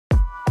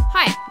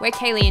Hi, we're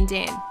Kayleigh and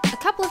Dan, a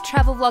couple of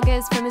travel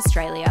vloggers from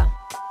Australia.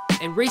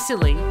 And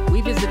recently, we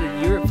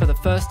visited Europe for the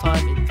first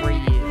time in 3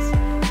 years.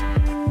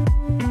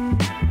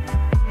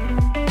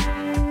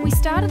 We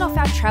started off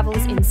our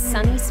travels in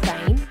sunny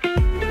Spain. We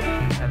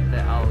have the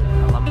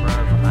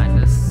Alhambra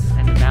behind us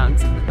and the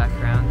mountains in the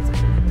background,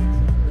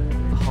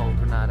 the whole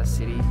Granada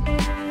city.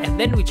 And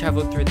then we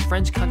travelled through the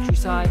French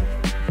countryside.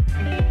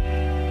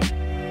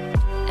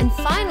 And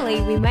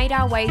finally, we made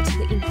our way to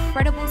the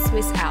incredible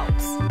Swiss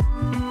Alps.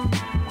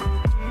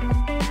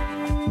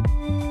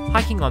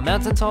 Hiking on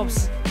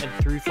mountaintops and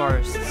through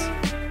forests.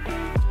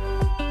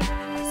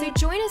 So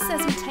join us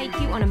as we take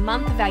you on a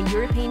month of our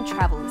European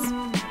travels.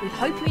 We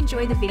hope you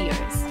enjoy the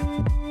videos.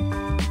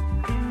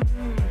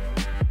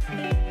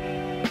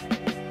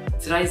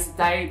 Today's the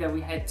day that we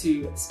head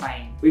to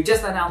Spain. We've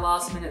just done our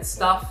last minute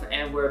stuff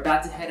and we're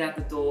about to head out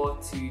the door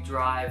to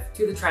drive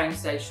to the train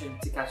station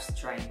to catch the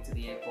train to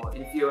the airport.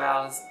 In a few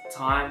hours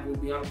time we'll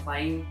be on a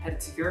plane headed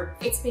to Europe.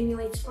 It's been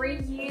nearly 3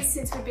 years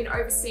since we've been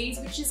overseas,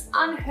 which is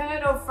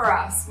unheard of for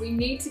us. We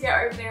need to get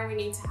over there and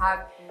we need to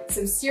have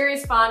some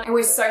serious fun, and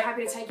we're so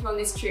happy to take you on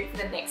this trip for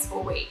the next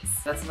 4 weeks.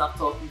 That's enough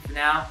talking for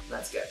now,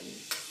 let's go.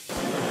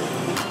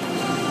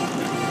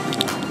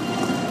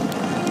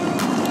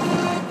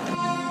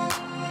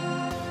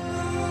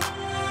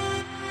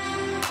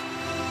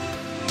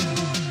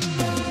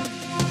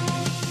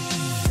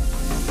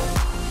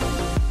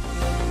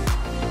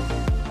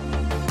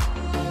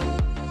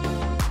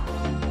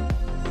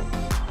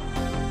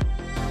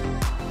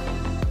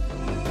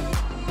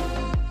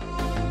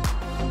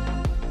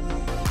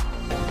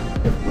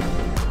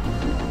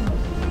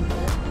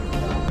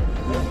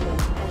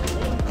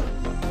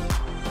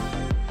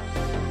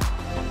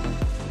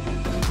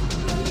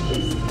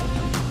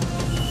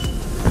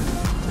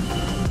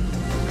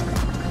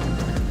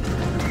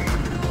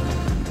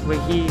 We're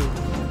here.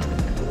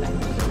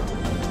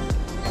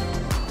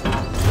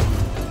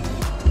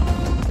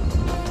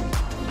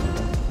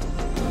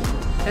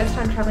 First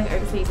time traveling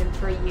overseas in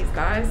 3 years,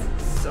 guys.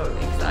 So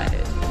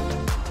excited.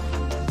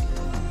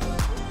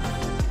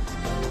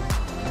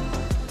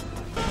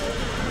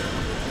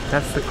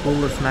 That's the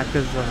coolest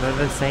Macca's I've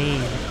ever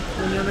seen.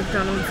 When your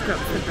McDonald's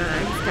drops the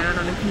bags down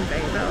on a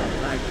conveyor belt,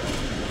 like,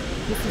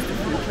 this is the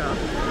future.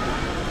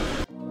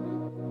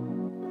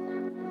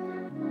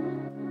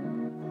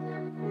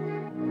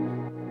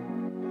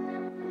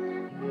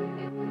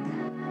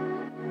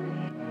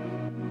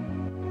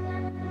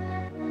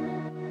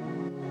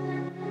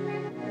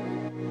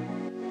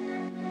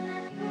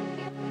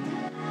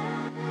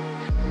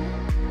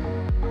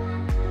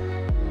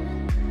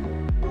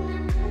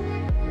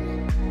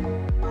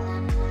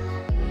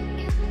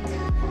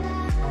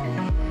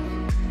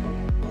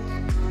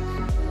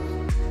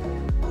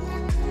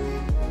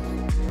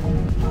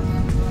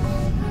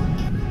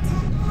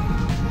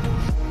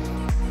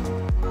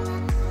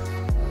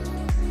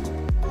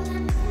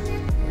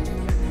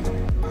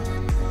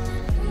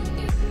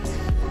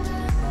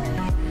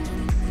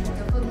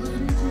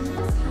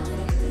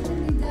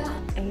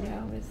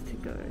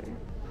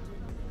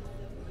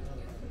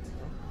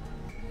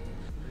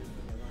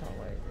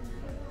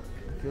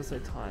 I feel so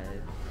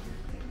tired.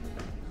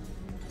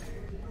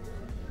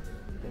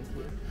 Thank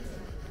you.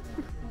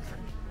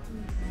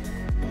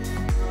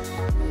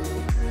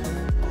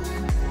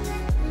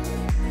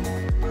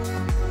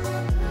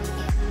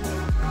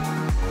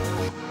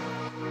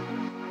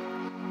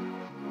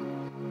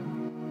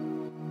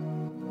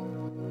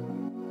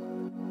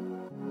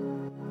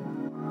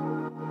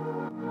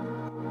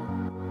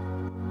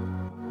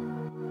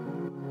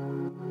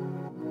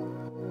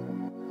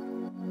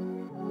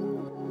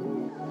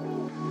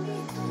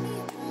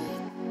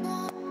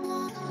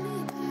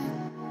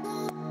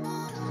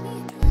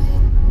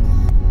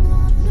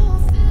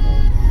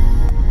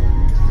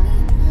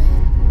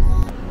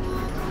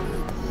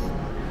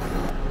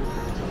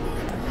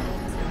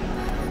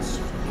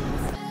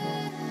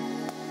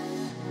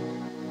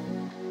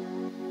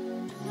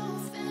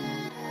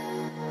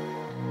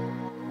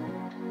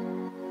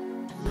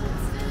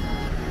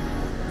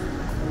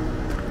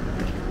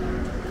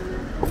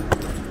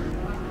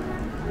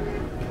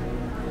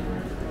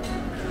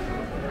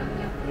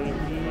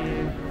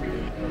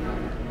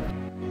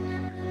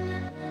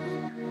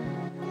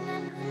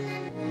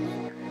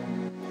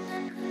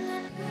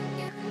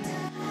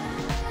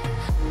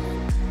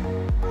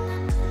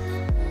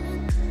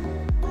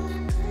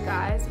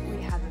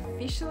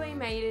 Officially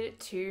made it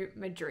to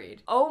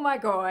Madrid. Oh my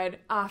god,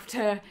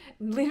 after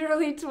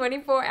literally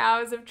 24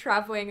 hours of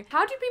traveling.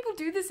 How do people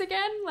do this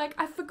again? Like,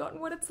 I've forgotten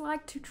what it's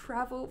like to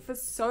travel for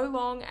so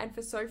long and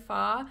for so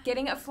far.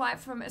 Getting a flight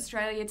from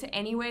Australia to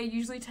anywhere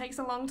usually takes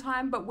a long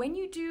time, but when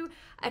you do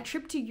a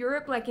trip to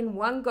Europe like in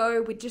one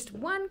go with just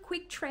one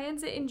quick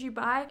transit in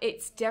Dubai,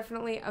 it's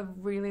definitely a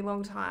really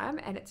long time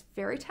and it's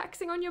very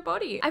taxing on your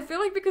body. I feel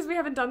like because we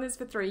haven't done this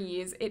for 3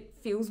 years, it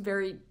feels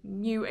very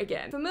new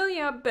again.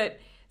 Familiar, but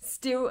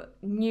still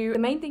new. The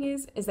main thing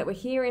is that we're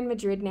here in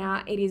Madrid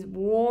now. It is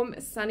warm,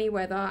 sunny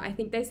weather. I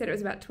think they said it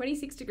was about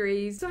 26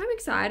 degrees. So I'm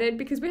excited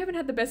because we haven't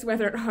had the best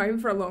weather at home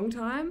for a long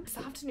time. This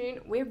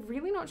afternoon, we're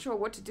really not sure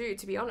what to do,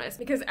 to be honest,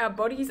 because our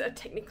bodies are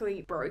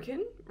technically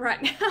broken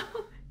right now.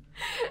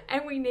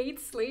 And we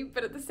need sleep,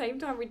 but at the same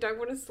time we don't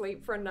want to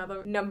sleep for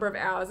another number of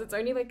hours. It's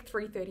only like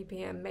 3:30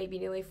 p.m, maybe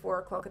nearly 4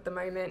 o'clock at the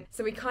moment.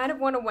 So we kind of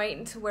want to wait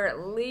until we're at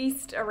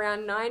least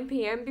around 9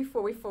 p.m.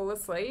 before we fall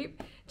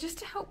asleep, just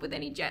to help with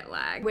any jet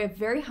lag. We're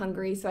very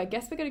hungry, so I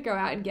guess we're gonna go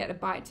out and get a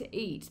bite to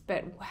eat.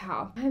 But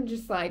wow, I'm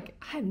just like,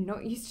 I'm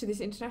not used to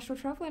this international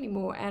travel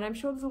anymore, and I'm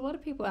sure there's a lot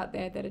of people out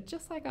there that are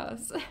just like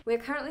us. We're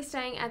currently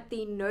staying at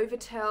the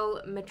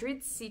Novotel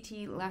Madrid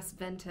City Las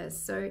Ventas.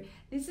 So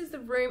this is the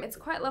room. It's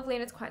quite lovely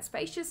and it's quite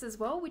spacious as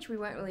well, which we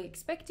weren't really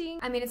expecting.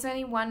 I mean, it's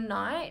only one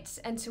night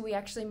until we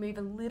actually move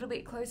a little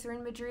bit closer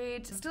in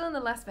Madrid. Still in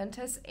the Las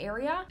Ventas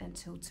area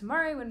until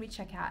tomorrow when we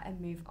check out and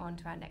move on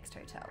to our next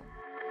hotel.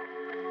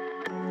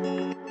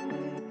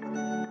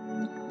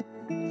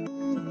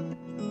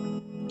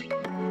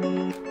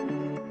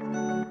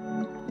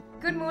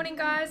 Good morning,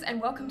 guys, and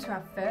welcome to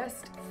our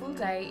first full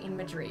day in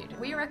Madrid.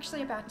 We are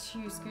actually about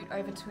to scoot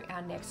over to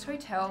our next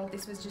hotel.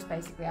 This was just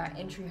basically our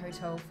entry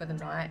hotel for the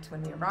night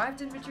when we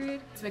arrived in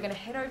Madrid. So we're going to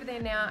head over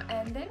there now,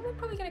 and then we're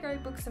probably going to go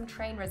book some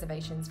train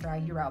reservations for our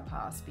Ural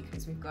pass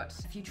because we've got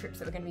a few trips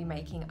that we're going to be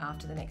making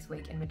after the next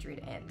week in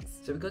Madrid ends.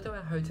 So we got to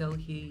our hotel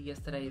here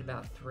yesterday at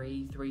about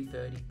 3:30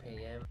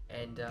 p.m.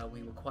 and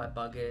we were quite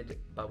buggered,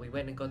 but we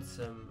went and got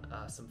some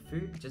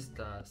food, just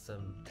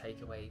some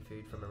takeaway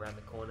food from around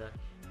the corner.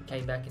 We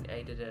came back and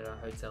ate it at our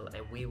hotel,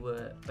 and we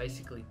were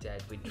basically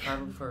dead. We'd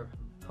traveled for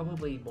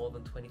probably more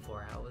than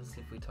 24 hours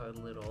if we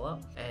total it all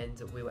up,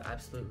 and we were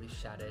absolutely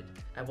shattered.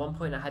 At one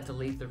point I had to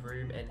leave the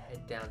room and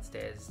head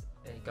downstairs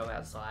and go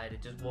outside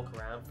and just walk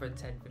around for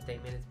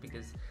 10-15 minutes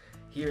because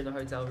here in the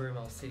hotel room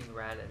I was sitting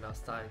around and I was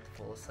starting to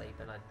fall asleep,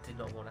 and I did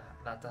not want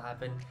that to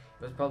happen.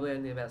 It was probably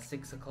only about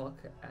 6 o'clock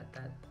at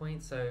that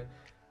point, so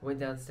I went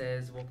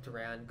downstairs, walked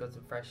around, got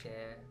some fresh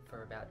air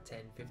for about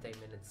 10-15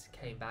 minutes,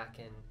 came back,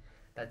 and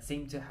that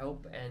seemed to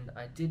help, and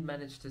I did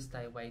manage to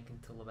stay awake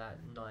until about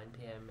 9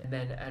 p.m. And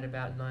then at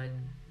about 9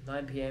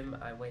 p.m.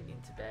 I went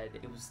into bed.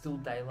 It was still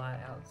daylight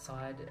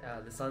outside.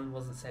 The sun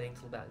wasn't setting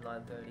till about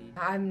 9:30.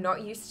 I'm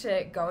not used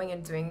to going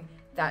and doing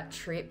that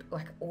trip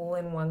like all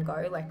in one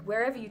go. Like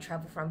wherever you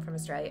travel from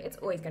Australia, it's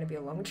always going to be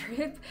a long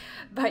trip,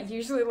 but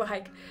usually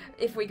like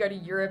if we go to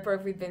Europe or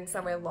if we've been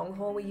somewhere long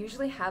haul, we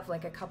usually have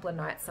like a couple of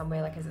nights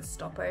somewhere like as a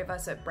stopover,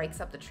 so it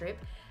breaks up the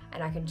trip.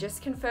 And I can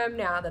just confirm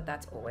now that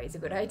that's always a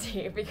good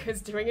idea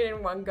because doing it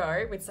in one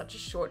go with such a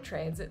short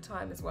transit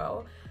time as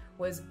well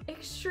was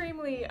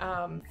extremely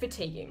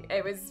fatiguing.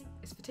 Is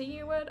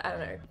fatiguing a word? I don't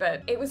know,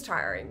 but it was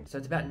tiring. So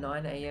it's about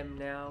 9 a.m.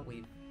 now.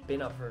 We've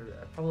been up for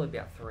probably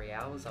about 3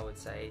 hours, I would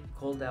say.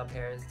 Called our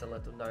parents to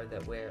let them know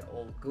that we're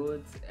all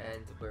good,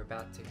 and we're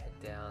about to head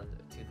down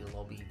to the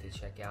lobby to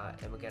check out,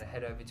 and we're going to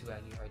head over to our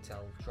new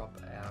hotel, drop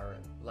our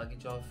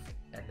luggage off,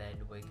 and then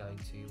we're going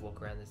to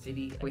walk around the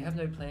city. We have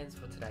no plans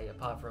for today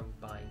apart from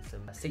buying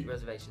some seat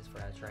reservations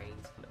for our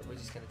trains. We're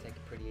just going to take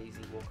it pretty easy,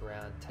 walk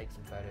around, take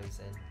some photos,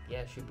 and yeah,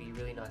 it should be a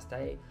really nice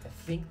day. I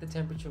think the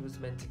temperature was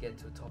meant to get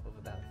to a top of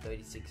about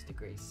 36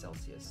 degrees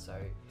Celsius, so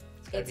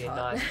it's going to be a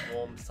nice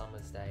warm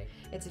summer's day.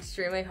 It's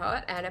extremely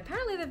hot, and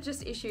apparently they've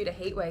just issued a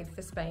heat wave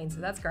for Spain, so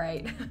that's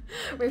great.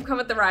 We've come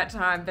at the right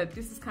time, but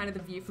this is kind of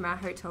the view from our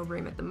hotel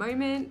room at the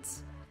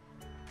moment.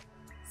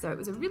 So it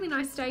was a really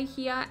nice day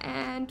here,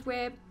 and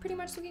we're pretty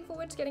much looking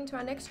forward to getting to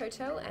our next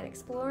hotel and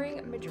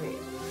exploring Madrid.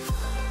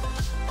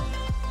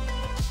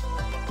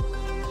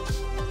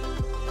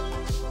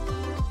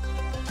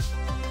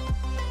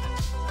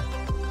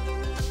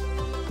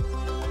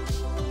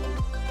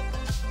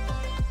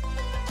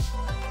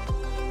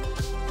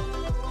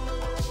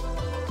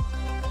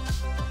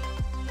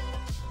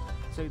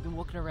 So we've been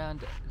walking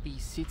around the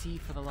city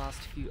for the last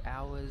few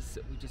hours.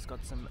 We just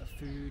got some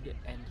food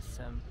and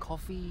some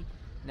coffee.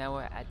 Now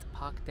we're at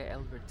Parque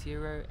del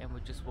Retiro, and we're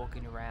just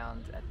walking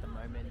around at the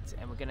moment,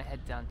 and we're going to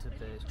head down to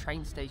the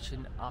train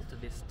station after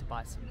this to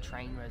buy some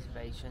train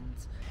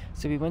reservations.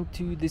 So we went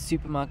to the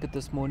supermarket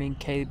this morning.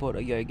 Kayleigh bought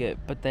a yogurt,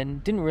 but then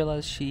didn't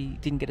realize she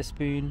didn't get a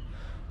spoon.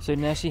 So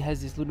now she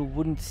has this little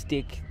wooden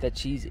stick that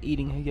she's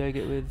eating her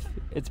yogurt with.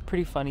 It's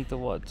pretty funny to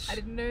watch. I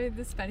didn't know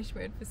the Spanish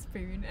word for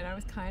spoon, and I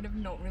was kind of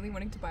not really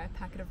wanting to buy a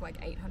packet of like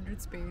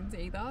 800 spoons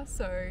either,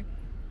 so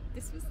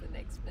this was the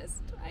next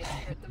best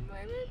idea at the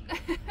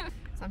moment.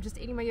 So I'm just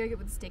eating my yogurt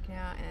with a stick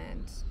now,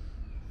 and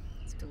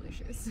it's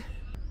delicious.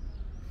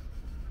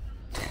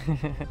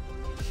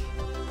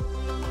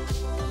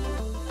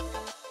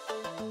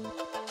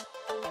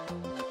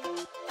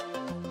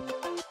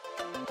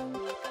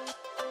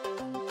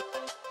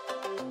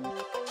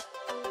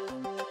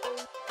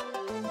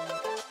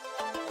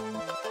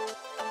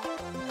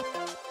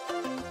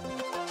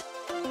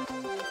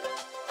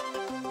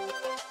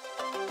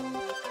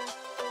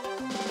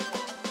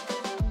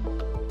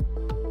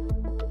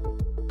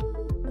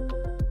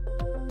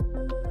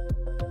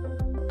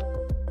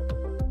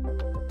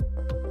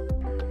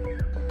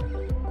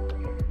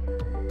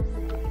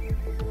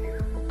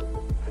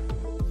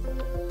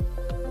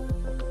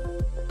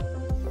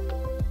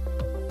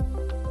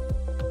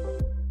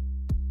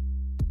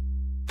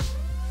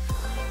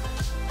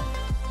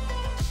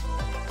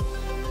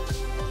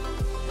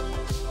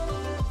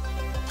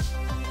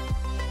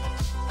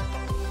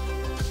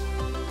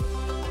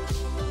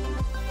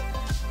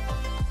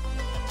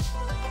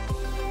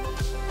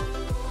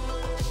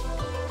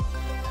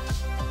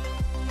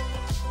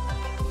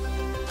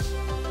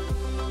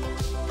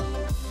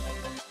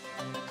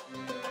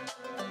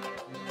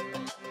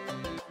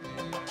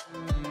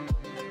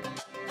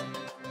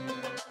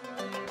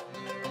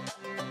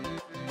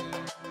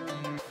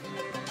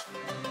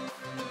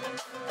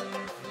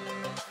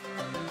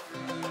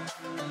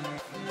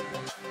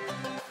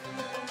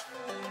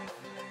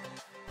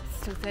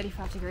 still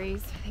 35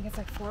 degrees. I think it's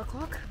like 4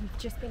 o'clock. We've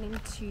just been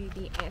into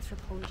the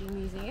Anthropology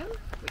Museum,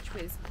 which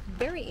was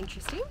very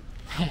interesting.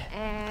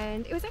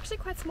 And it was actually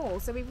quite small,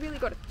 so we really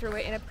got through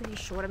it in a pretty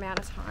short amount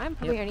of time.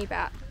 Probably only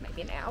about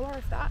maybe an hour,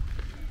 if that.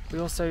 We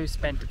also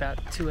spent about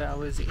 2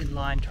 hours in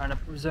line trying to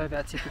reserve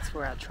our tickets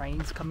for our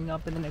trains coming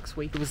up in the next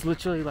week. It was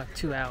literally like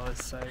 2 hours,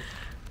 so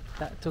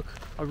that took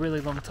a really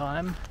long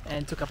time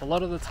and took up a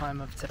lot of the time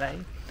of today.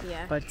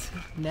 Yeah. But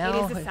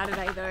now... It is a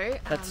Saturday though.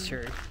 That's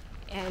true.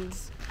 And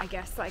I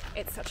guess like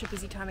it's such a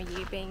busy time of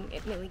year, being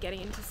it nearly getting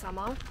into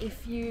summer.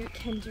 If you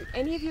can do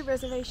any of your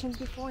reservations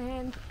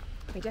beforehand,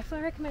 we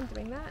definitely recommend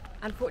doing that.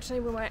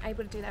 Unfortunately, we weren't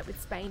able to do that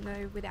with Spain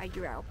though, with our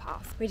URL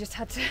pass. We just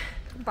had to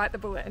bite the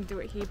bullet and do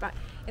it here, but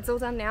it's all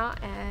done now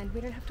and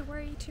we don't have to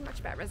worry too much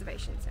about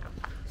reservations now.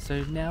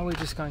 So now we're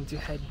just going to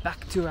head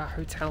back to our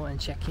hotel and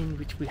check in,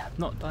 which we have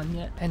not done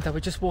yet. And we're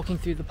just walking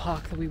through the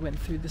park that we went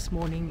through this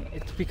morning.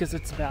 It's because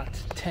it's about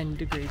 10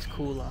 degrees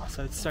cooler,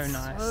 so it's so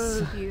nice.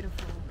 So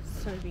beautiful,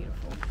 so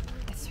beautiful.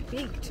 It's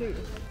big too.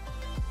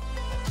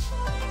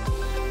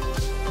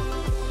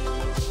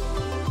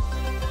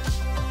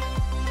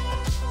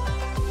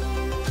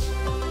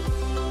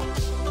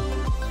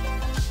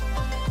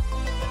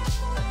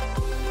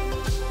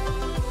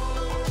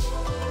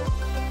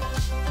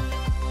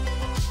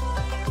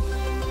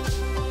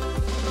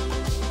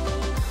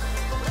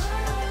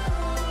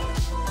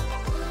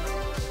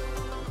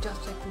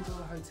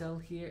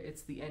 Here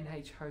it's the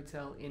NH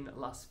Hotel in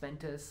Las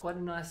Ventas. Quite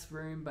a nice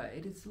room, but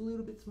it is a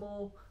little bit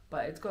small,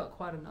 but it's got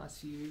quite a nice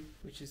view,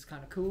 which is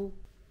kind of cool.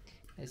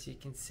 As you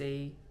can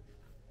see,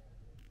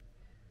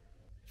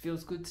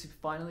 feels good to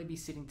finally be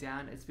sitting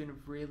down. It's been a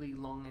really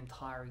long and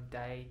tiring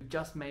day. We've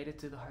just made it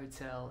to the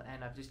hotel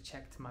and I've just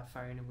checked my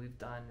phone and we've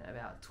done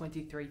about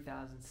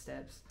 23,000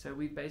 steps. So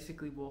we've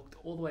basically walked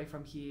all the way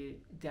from here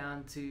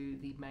down to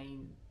the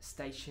main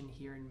station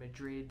here in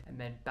Madrid and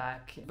then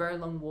back. Very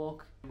long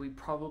walk. We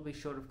probably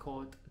should have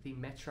caught the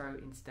metro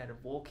instead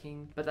of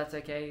walking, but that's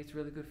okay. It's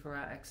really good for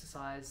our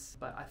exercise.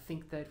 But I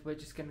think that we're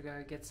just gonna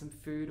go get some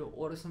food or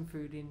order some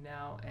food in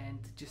now and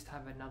just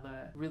have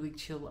another really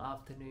chill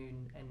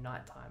afternoon and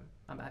nighttime.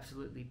 I'm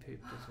absolutely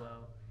pooped as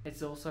well.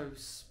 It's also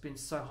been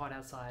so hot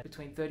outside,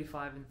 between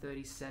 35 and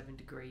 37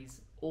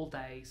 degrees all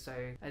day, so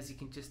as you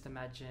can just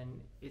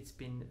imagine, it's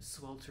been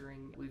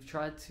sweltering. We've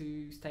tried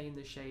to stay in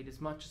the shade as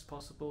much as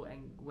possible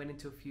and went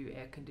into a few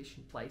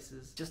air-conditioned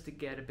places just to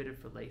get a bit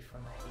of relief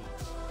from the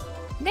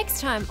heat.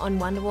 Next time on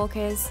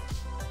Wanderwalkers.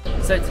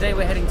 So today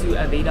we're heading to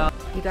Avida.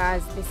 You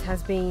guys, this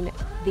has been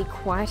the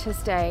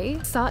quietest day.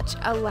 Such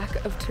a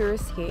lack of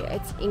tourists here.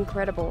 It's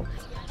incredible.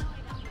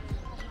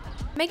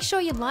 Make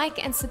sure you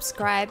like and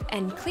subscribe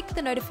and click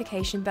the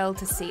notification bell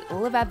to see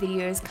all of our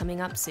videos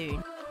coming up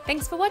soon.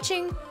 Thanks for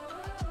watching!